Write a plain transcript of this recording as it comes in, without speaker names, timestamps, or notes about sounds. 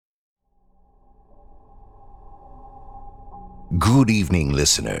Good evening,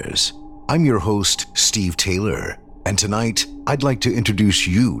 listeners. I'm your host, Steve Taylor, and tonight I'd like to introduce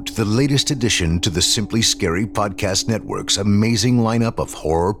you to the latest addition to the Simply Scary Podcast Network's amazing lineup of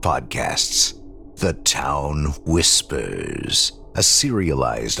horror podcasts, The Town Whispers, a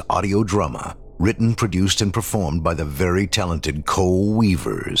serialized audio drama written, produced, and performed by the very talented Cole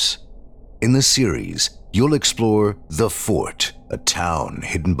Weavers. In the series, you'll explore The Fort, a town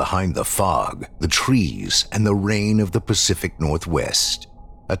hidden behind the fog, the trees, and the rain of the Pacific Northwest.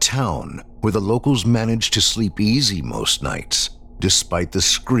 A town where the locals manage to sleep easy most nights, despite the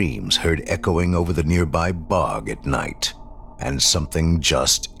screams heard echoing over the nearby bog at night. And something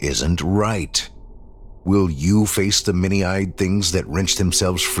just isn't right. Will you face the many-eyed things that wrench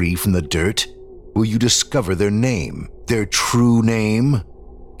themselves free from the dirt? Will you discover their name, their true name?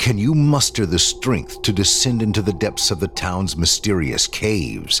 Can you muster the strength to descend into the depths of the town's mysterious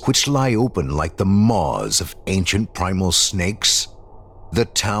caves, which lie open like the maws of ancient primal snakes? The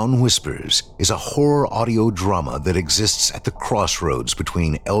Town Whispers is a horror audio drama that exists at the crossroads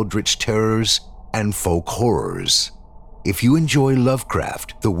between eldritch terrors and folk horrors. If you enjoy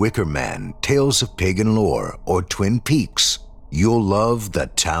Lovecraft, The Wicker Man, Tales of Pagan Lore, or Twin Peaks, you'll love The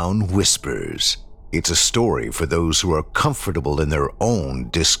Town Whispers. It's a story for those who are comfortable in their own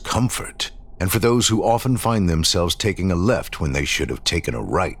discomfort, and for those who often find themselves taking a left when they should have taken a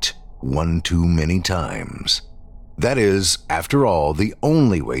right, one too many times. That is, after all, the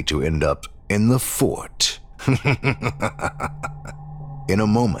only way to end up in the fort. In a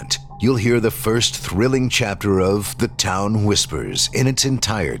moment, you'll hear the first thrilling chapter of The Town Whispers in its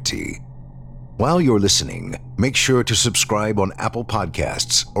entirety. While you're listening, make sure to subscribe on Apple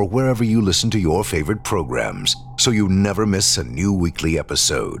Podcasts or wherever you listen to your favorite programs so you never miss a new weekly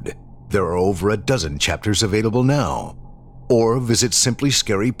episode. There are over a dozen chapters available now. Or visit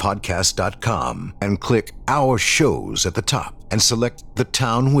simplyscarypodcast.com and click Our Shows at the top and select The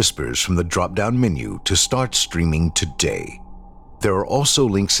Town Whispers from the drop-down menu to start streaming today. There are also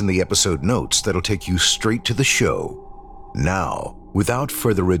links in the episode notes that'll take you straight to the show. Now, without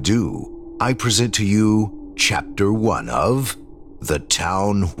further ado, I present to you Chapter 1 of The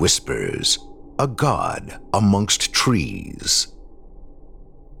Town Whispers, A God Amongst Trees.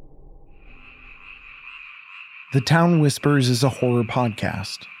 The Town Whispers is a horror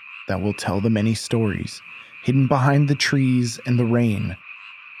podcast that will tell the many stories hidden behind the trees and the rain.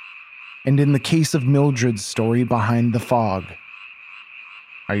 And in the case of Mildred's story, behind the fog.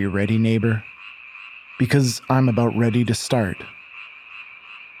 Are you ready, neighbor? Because I'm about ready to start.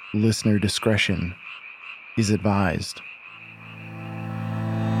 Listener discretion is advised.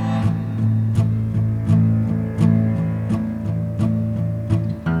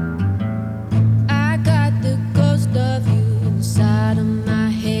 I got the ghost of you inside of my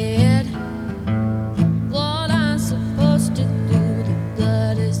head. What I'm supposed to do, the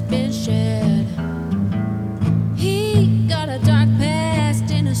blood has been shed. He got a dark past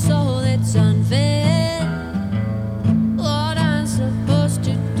and a soul that's unfed. What I'm supposed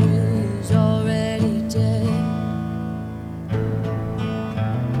to do is already dead.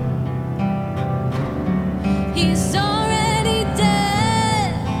 He's already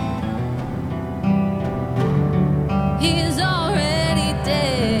dead. He's already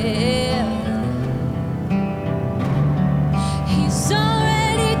dead. He's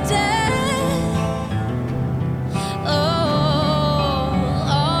already dead. Oh,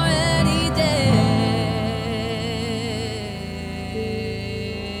 already dead.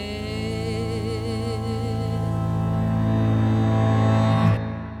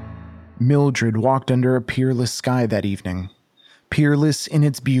 Mildred walked under a peerless sky that evening, peerless in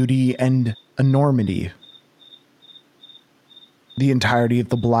its beauty and enormity. The entirety of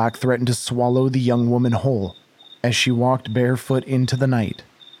the black threatened to swallow the young woman whole as she walked barefoot into the night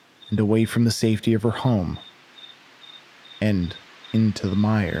and away from the safety of her home and into the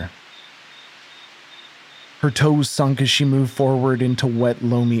mire. Her toes sunk as she moved forward into wet,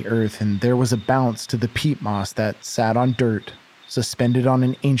 loamy earth, and there was a bounce to the peat moss that sat on dirt, suspended on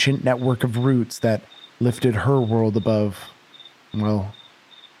an ancient network of roots that lifted her world above, well,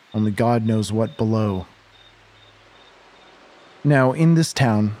 only God knows what below. Now, in this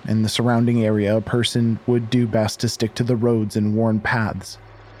town and the surrounding area, a person would do best to stick to the roads and worn paths.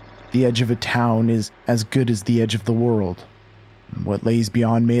 The edge of a town is as good as the edge of the world. What lays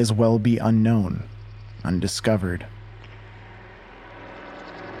beyond may as well be unknown, undiscovered.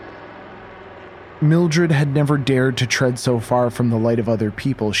 Mildred had never dared to tread so far from the light of other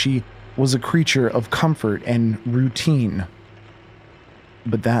people. She was a creature of comfort and routine.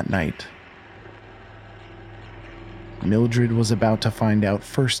 But that night, Mildred was about to find out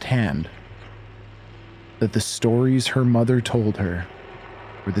firsthand that the stories her mother told her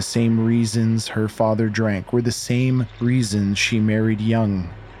were the same reasons her father drank, were the same reasons she married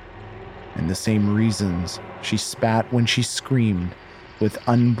young, and the same reasons she spat when she screamed with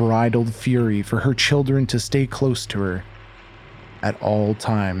unbridled fury for her children to stay close to her at all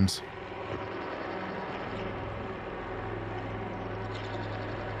times.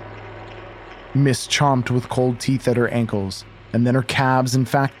 Miss chomped with cold teeth at her ankles, and then her calves. In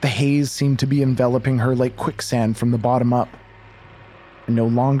fact, the haze seemed to be enveloping her like quicksand from the bottom up. And no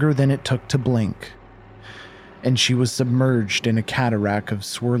longer than it took to blink, and she was submerged in a cataract of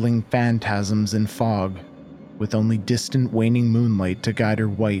swirling phantasms and fog, with only distant waning moonlight to guide her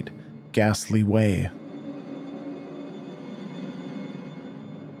white, ghastly way.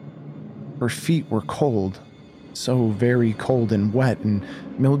 Her feet were cold, so very cold and wet, and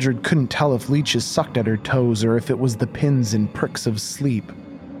Mildred couldn't tell if leeches sucked at her toes or if it was the pins and pricks of sleep,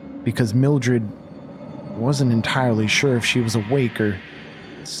 because Mildred wasn't entirely sure if she was awake or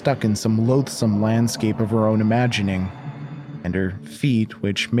stuck in some loathsome landscape of her own imagining, and her feet,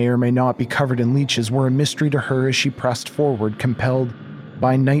 which may or may not be covered in leeches, were a mystery to her as she pressed forward, compelled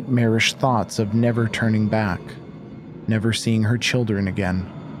by nightmarish thoughts of never turning back, never seeing her children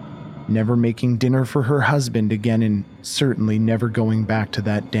again, never making dinner for her husband again, and certainly never going back to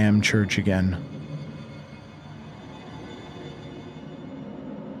that damn church again.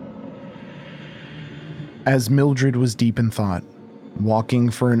 As Mildred was deep in thought, walking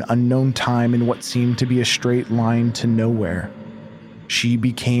for an unknown time in what seemed to be a straight line to nowhere, she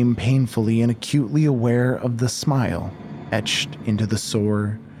became painfully and acutely aware of the smile etched into the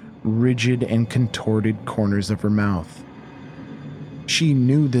sore, rigid and contorted corners of her mouth. She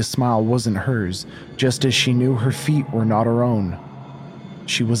knew this smile wasn't hers, just as she knew her feet were not her own.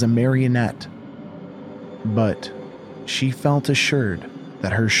 She was a marionette. But she felt assured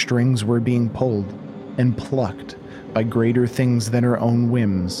that her strings were being pulled and plucked by greater things than her own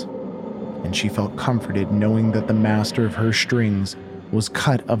whims, and she felt comforted knowing that the master of her strings was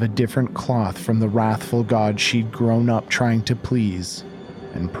cut of a different cloth from the wrathful God she'd grown up trying to please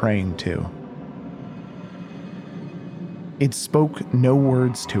and praying to. It spoke no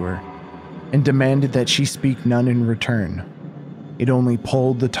words to her, and demanded that she speak none in return. It only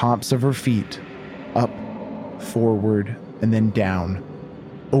pulled the tops of her feet, up, forward, and then down,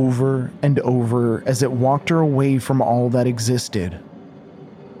 over and over as it walked her away from all that existed.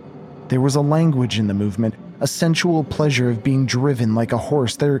 There was a language in the movement, a sensual pleasure of being driven like a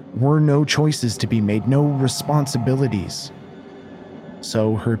horse. There were no choices to be made, no responsibilities.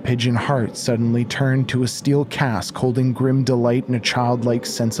 So her pigeon heart suddenly turned to a steel cask holding grim delight and a childlike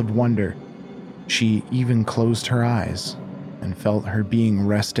sense of wonder. She even closed her eyes and felt her being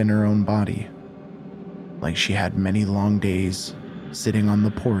rest in her own body, like she had many long days sitting on the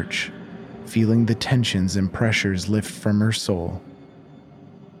porch, feeling the tensions and pressures lift from her soul.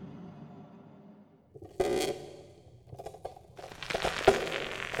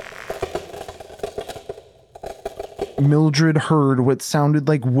 Mildred heard what sounded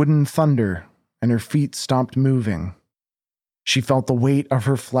like wooden thunder, and her feet stopped moving. She felt the weight of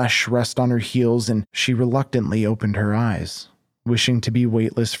her flesh rest on her heels, and she reluctantly opened her eyes, wishing to be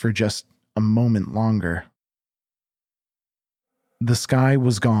weightless for just a moment longer. The sky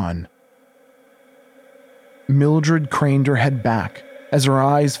was gone. Mildred craned her head back as her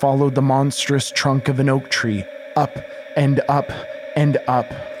eyes followed the monstrous trunk of an oak tree, up and up and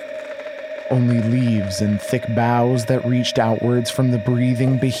up. Only leaves and thick boughs that reached outwards from the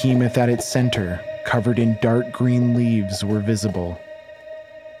breathing behemoth at its center, covered in dark green leaves, were visible.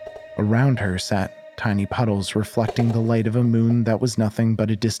 Around her sat tiny puddles reflecting the light of a moon that was nothing but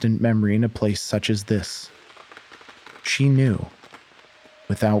a distant memory in a place such as this. She knew,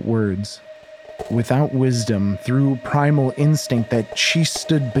 without words, without wisdom, through primal instinct, that she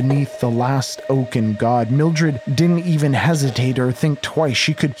stood beneath the last oaken god. Mildred didn't even hesitate or think twice.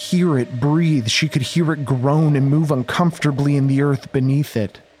 She could hear it breathe. She could hear it groan and move uncomfortably in the earth beneath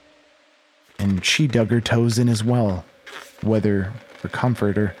it. And she dug her toes in as well, whether for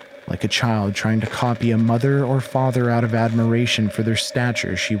comfort or like a child trying to copy a mother or father out of admiration for their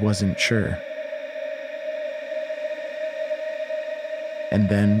stature, she wasn't sure. And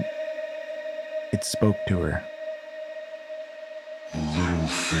then it spoke to her. Little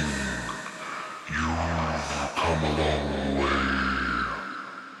thing, you've come a long way.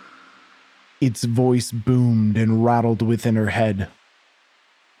 Its voice boomed and rattled within her head.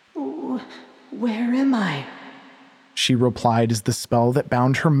 Where am I? She replied as the spell that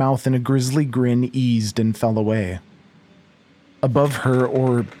bound her mouth in a grisly grin eased and fell away. Above her,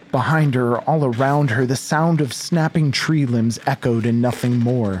 or behind her, all around her, the sound of snapping tree limbs echoed and nothing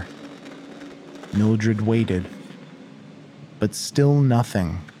more. Mildred waited, but still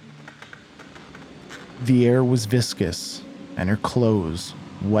nothing. The air was viscous, and her clothes,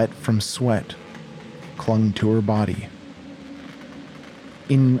 wet from sweat, clung to her body.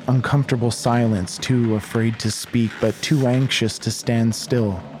 In uncomfortable silence, too afraid to speak but too anxious to stand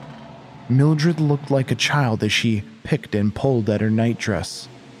still, Mildred looked like a child as she picked and pulled at her nightdress,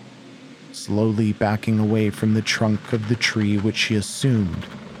 slowly backing away from the trunk of the tree which she assumed,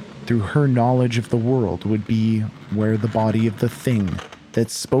 through her knowledge of the world, would be where the body of the thing that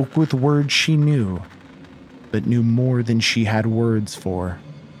spoke with words she knew, but knew more than she had words for.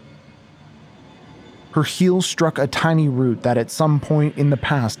 Her heel struck a tiny root that at some point in the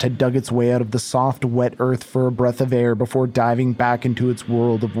past had dug its way out of the soft, wet earth for a breath of air before diving back into its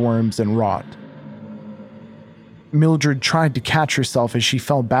world of worms and rot. Mildred tried to catch herself as she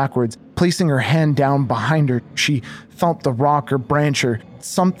fell backwards. Placing her hand down behind her, she felt the rock or branch or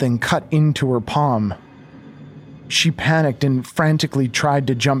something cut into her palm. She panicked and frantically tried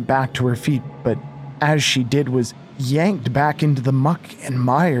to jump back to her feet, but as she did was yanked back into the muck and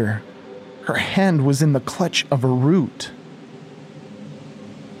mire. Her hand was in the clutch of a root.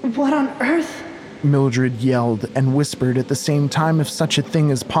 What on earth? Mildred yelled and whispered at the same time if such a thing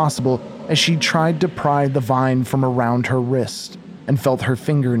is possible as she tried to pry the vine from around her wrist and felt her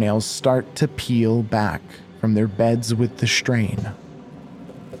fingernails start to peel back from their beds with the strain.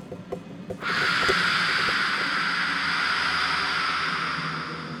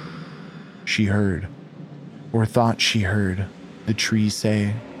 She heard, or thought she heard, the tree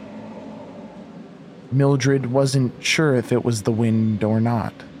say. Mildred wasn't sure if it was the wind or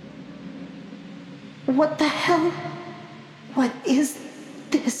not. What the hell? What is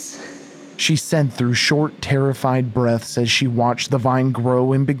this? She said through short, terrified breaths as she watched the vine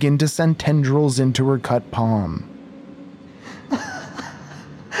grow and begin to send tendrils into her cut palm.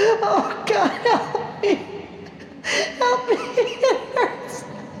 Oh, God, help me. Help me. It hurts.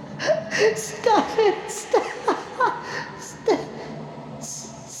 Stop it.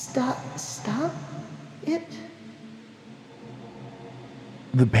 Stop it.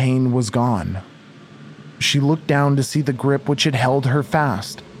 The pain was gone. She looked down to see the grip which had held her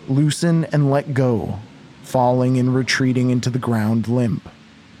fast loosen and let go, falling and retreating into the ground limp.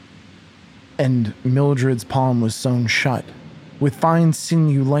 And Mildred's palm was sewn shut, with fine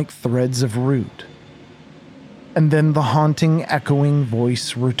sinew like threads of root. And then the haunting, echoing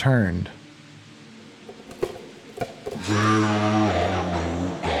voice returned. There are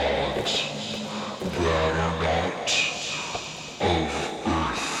no gods that are not of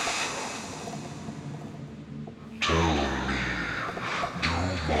earth. Tell me, do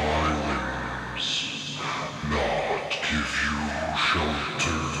my limbs not give you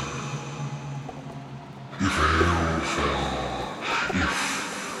shelter? If hail fell, if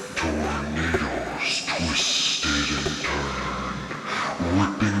tornadoes twisted and turned,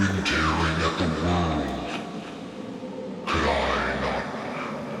 ripping and tearing at the world, could I not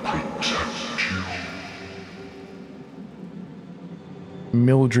protect you?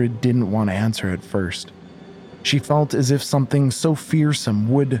 Mildred didn't want to answer at first. She felt as if something so fearsome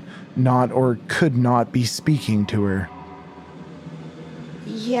would not or could not be speaking to her.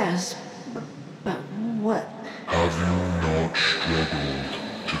 Yes, but what? Have you not struggled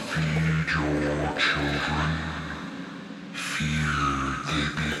to feed your children? Fear they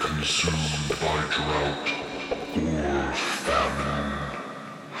be consumed by drought or famine.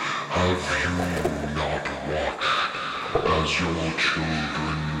 Have you not watched as your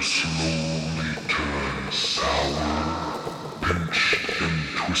children slowly turn sour, pinched and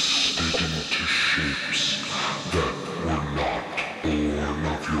twisted into shapes that were not born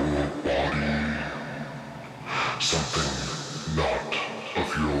of your body? Something not of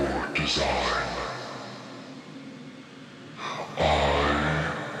your design. I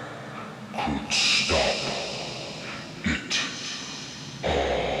could stop it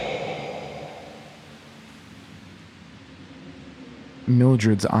all.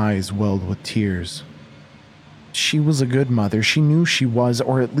 Mildred's eyes welled with tears. She was a good mother. She knew she was,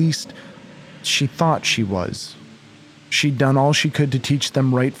 or at least she thought she was. She'd done all she could to teach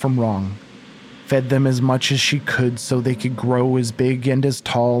them right from wrong, fed them as much as she could so they could grow as big and as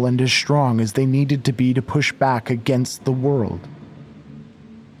tall and as strong as they needed to be to push back against the world.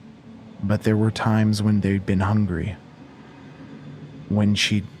 But there were times when they'd been hungry, when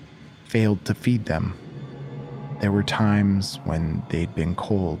she'd failed to feed them. There were times when they'd been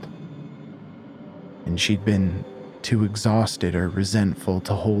cold, and she'd been too exhausted or resentful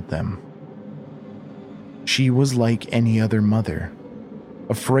to hold them. She was like any other mother,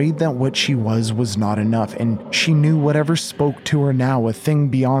 afraid that what she was not enough, and she knew whatever spoke to her now, a thing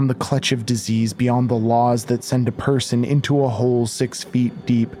beyond the clutch of disease, beyond the laws that send a person into a hole 6 feet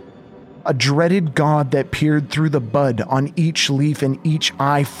deep. A dreaded god that peered through the bud on each leaf and each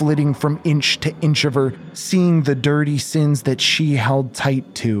eye, flitting from inch to inch of her, seeing the dirty sins that she held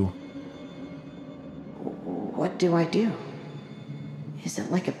tight to. What do I do? Is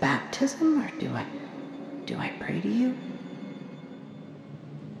it like a baptism, or do I pray to you?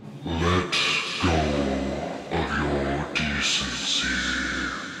 Let go of your decency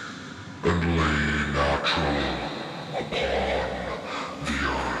and lay natural upon the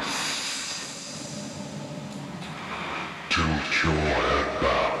earth. Tilt your head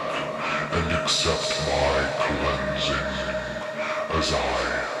back and accept my cleansing as I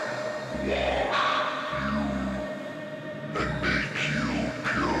wash you and make you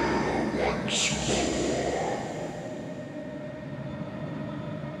pure once more.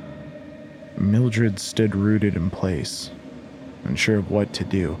 Mildred stood rooted in place, unsure of what to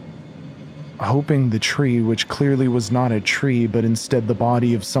do. Hoping the tree, which clearly was not a tree but instead the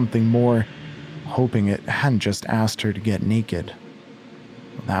body of something more, hoping it hadn't just asked her to get naked.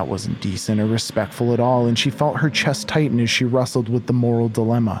 That wasn't decent or respectful at all, and she felt her chest tighten as she wrestled with the moral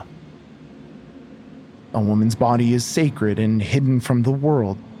dilemma. A woman's body is sacred and hidden from the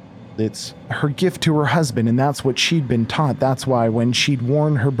world. It's her gift to her husband, and that's what she'd been taught. That's why when she'd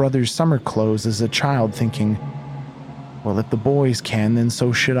worn her brother's summer clothes as a child, thinking, well, if the boys can, then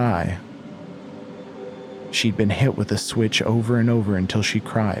so should I. She'd been hit with a switch over and over until she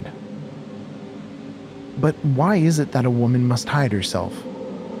cried. But why is it that a woman must hide herself?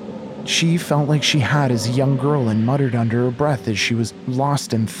 She felt like she had as a young girl and muttered under her breath as she was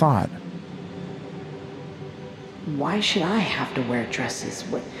lost in thought. Why should I have to wear dresses?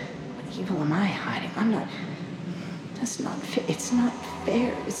 What evil am I hiding? I'm not... That's not fair. It's not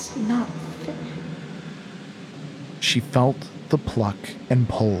fair. It's not fair. She felt the pluck and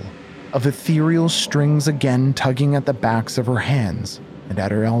pull of ethereal strings again tugging at the backs of her hands and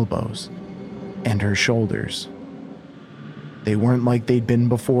at her elbows and her shoulders. They weren't like they'd been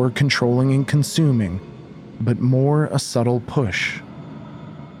before, controlling and consuming, but more a subtle push.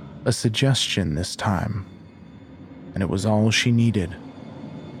 A suggestion this time. And it was all she needed.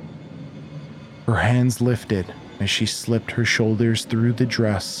 Her hands lifted as she slipped her shoulders through the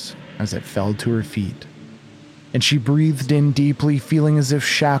dress as it fell to her feet. And she breathed in deeply, feeling as if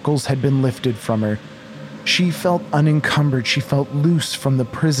shackles had been lifted from her. She felt unencumbered. She felt loose from the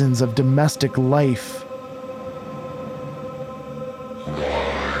prisons of domestic life.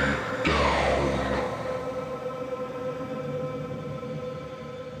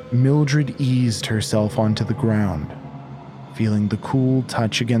 Mildred eased herself onto the ground, feeling the cool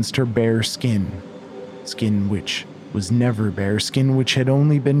touch against her bare skin. Skin which was never bare, skin which had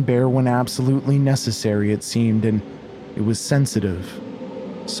only been bare when absolutely necessary, it seemed, and it was sensitive,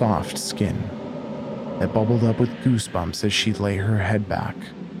 soft skin that bubbled up with goosebumps as she lay her head back.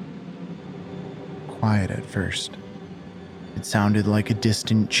 Quiet at first. It sounded like a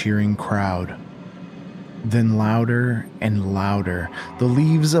distant cheering crowd. Then louder and louder, the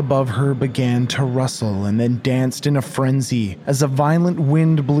leaves above her began to rustle and then danced in a frenzy as a violent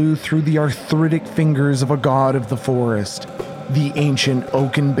wind blew through the arthritic fingers of a god of the forest, the ancient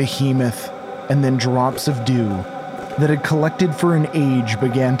oaken behemoth, and then drops of dew that had collected for an age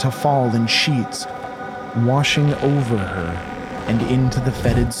began to fall in sheets, washing over her and into the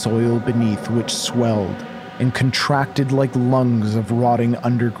fetid soil beneath, which swelled and contracted like lungs of rotting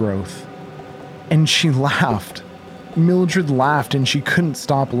undergrowth. And she laughed. Mildred laughed, and she couldn't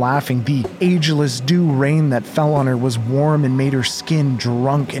stop laughing. The ageless dew rain that fell on her was warm and made her skin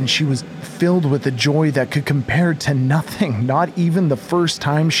drunk, and she was filled with a joy that could compare to nothing, not even the first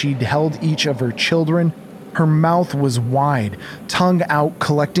time she'd held each of her children. Her mouth was wide, tongue out,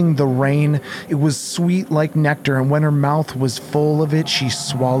 collecting the rain. It was sweet like nectar, and when her mouth was full of it, she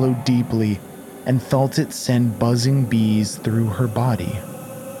swallowed deeply and felt it send buzzing bees through her body.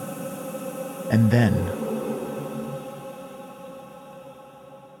 And then,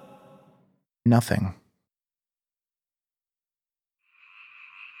 nothing.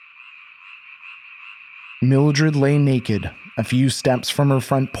 Mildred lay naked, a few steps from her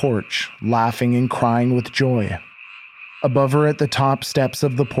front porch, laughing and crying with joy. Above her at the top steps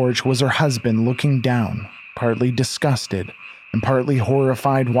of the porch was her husband looking down, partly disgusted and partly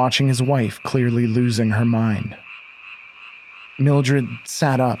horrified, watching his wife clearly losing her mind. Mildred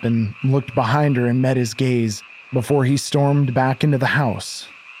sat up and looked behind her and met his gaze before he stormed back into the house.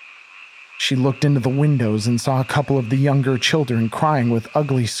 She looked into the windows and saw a couple of the younger children crying with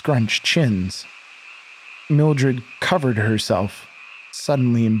ugly scrunched chins. Mildred covered herself,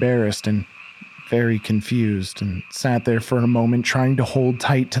 suddenly embarrassed and very confused, and sat there for a moment trying to hold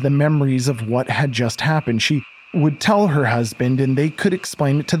tight to the memories of what had just happened. She would tell her husband and they could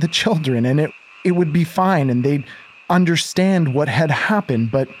explain it to the children, and it would be fine and they'd understand what had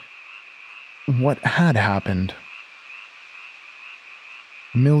happened, but what had happened?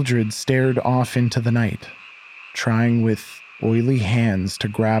 Mildred stared off into the night, trying with oily hands to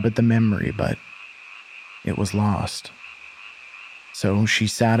grab at the memory, but it was lost. So she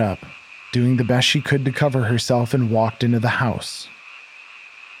sat up, doing the best she could to cover herself, and walked into the house,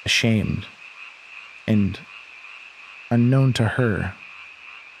 ashamed, and, unknown to her,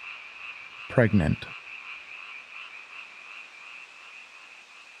 pregnant.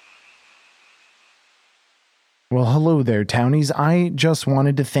 Well, hello there, townies. I just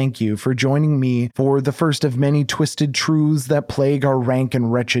wanted to thank you for joining me for the first of many twisted truths that plague our rank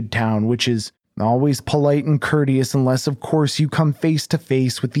and wretched town, which is always polite and courteous unless, of course, you come face to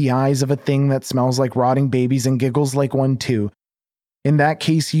face with the eyes of a thing that smells like rotting babies and giggles like one too. In that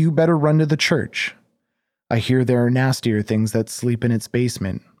case, you better run to the church. I hear there are nastier things that sleep in its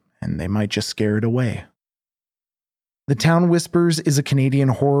basement, and they might just scare it away. The Town Whispers is a Canadian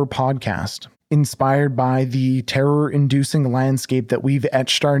horror podcast, inspired by the terror-inducing landscape that we've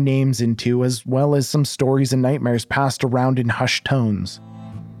etched our names into, as well as some stories and nightmares passed around in hushed tones.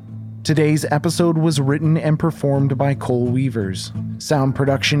 Today's episode was written and performed by Cole Weavers, sound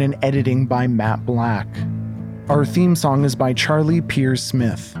production and editing by Matt Black. Our theme song is by Charlie Pierce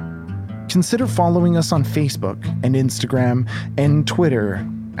Smith. Consider following us on Facebook and Instagram and Twitter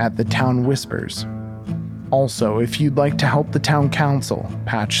at The Town Whispers. Also, if you'd like to help the town council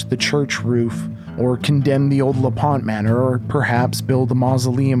patch the church roof, or condemn the old LaPont Manor, or perhaps build a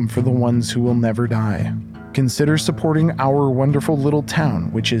mausoleum for the ones who will never die, consider supporting our wonderful little town,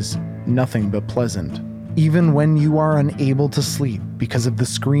 which is nothing but pleasant, even when you are unable to sleep because of the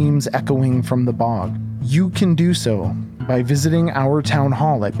screams echoing from the bog. You can do so by visiting our town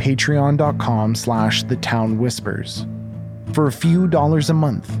hall at patreon.com/thetownwhispers. For a few dollars a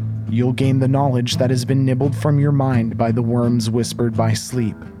month, you'll gain the knowledge that has been nibbled from your mind by the worms whispered by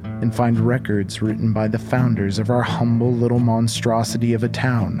sleep, and find records written by the founders of our humble little monstrosity of a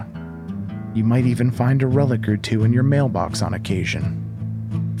town. You might even find a relic or two in your mailbox on occasion.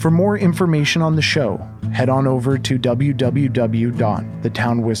 For more information on the show, head on over to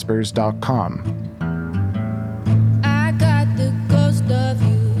www.thetownwhispers.com. I got the ghost of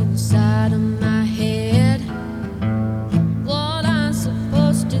you inside of my head. What I'm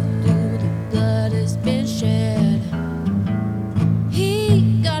supposed to do, the blood has been shed.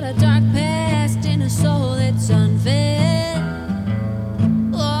 He got a dark past and a soul that's unfed.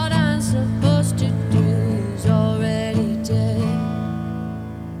 What I'm supposed to do is already dead.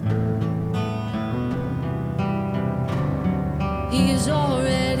 He is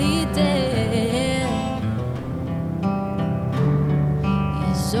already dead.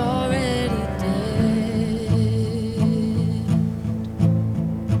 He's already dead.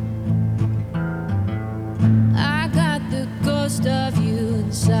 I got the ghost of you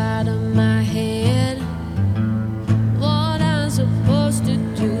inside of my head. What I'm supposed to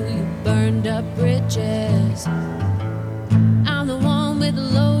do, you burned up bridges. I'm the one with the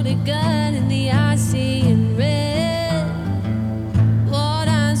loaded gun and the eyes seeing red. What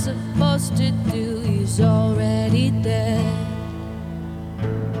I'm supposed to do, he's already dead.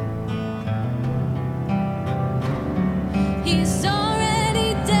 He's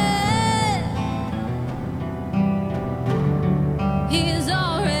already dead. He's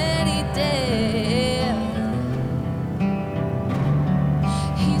already dead.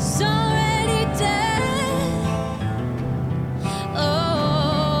 He's already dead.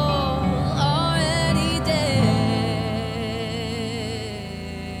 Oh, already dead.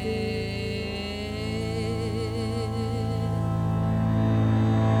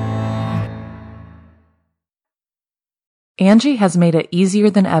 Angie has made it easier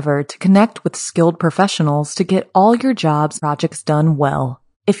than ever to connect with skilled professionals to get all your jobs projects done well.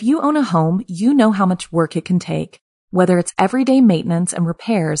 If you own a home, you know how much work it can take, whether it's everyday maintenance and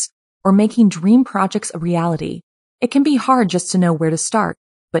repairs or making dream projects a reality. It can be hard just to know where to start,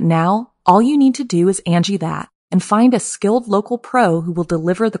 but now all you need to do is Angie that and find a skilled local pro who will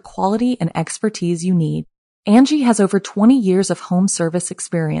deliver the quality and expertise you need. Angie has over 20 years of home service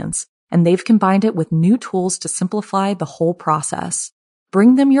experience, and they've combined it with new tools to simplify the whole process.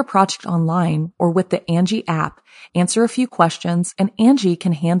 Bring them your project online or with the Angie app, answer a few questions, and Angie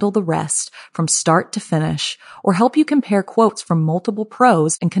can handle the rest from start to finish, or help you compare quotes from multiple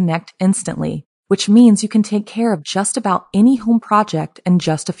pros and connect instantly, which means you can take care of just about any home project in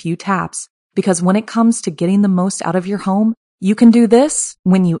just a few taps. Because when it comes to getting the most out of your home, You can do this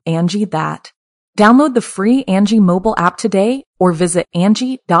when you Angie that. Download the free Angie mobile app today or visit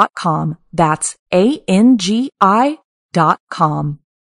Angie.com. That's ANGI.com.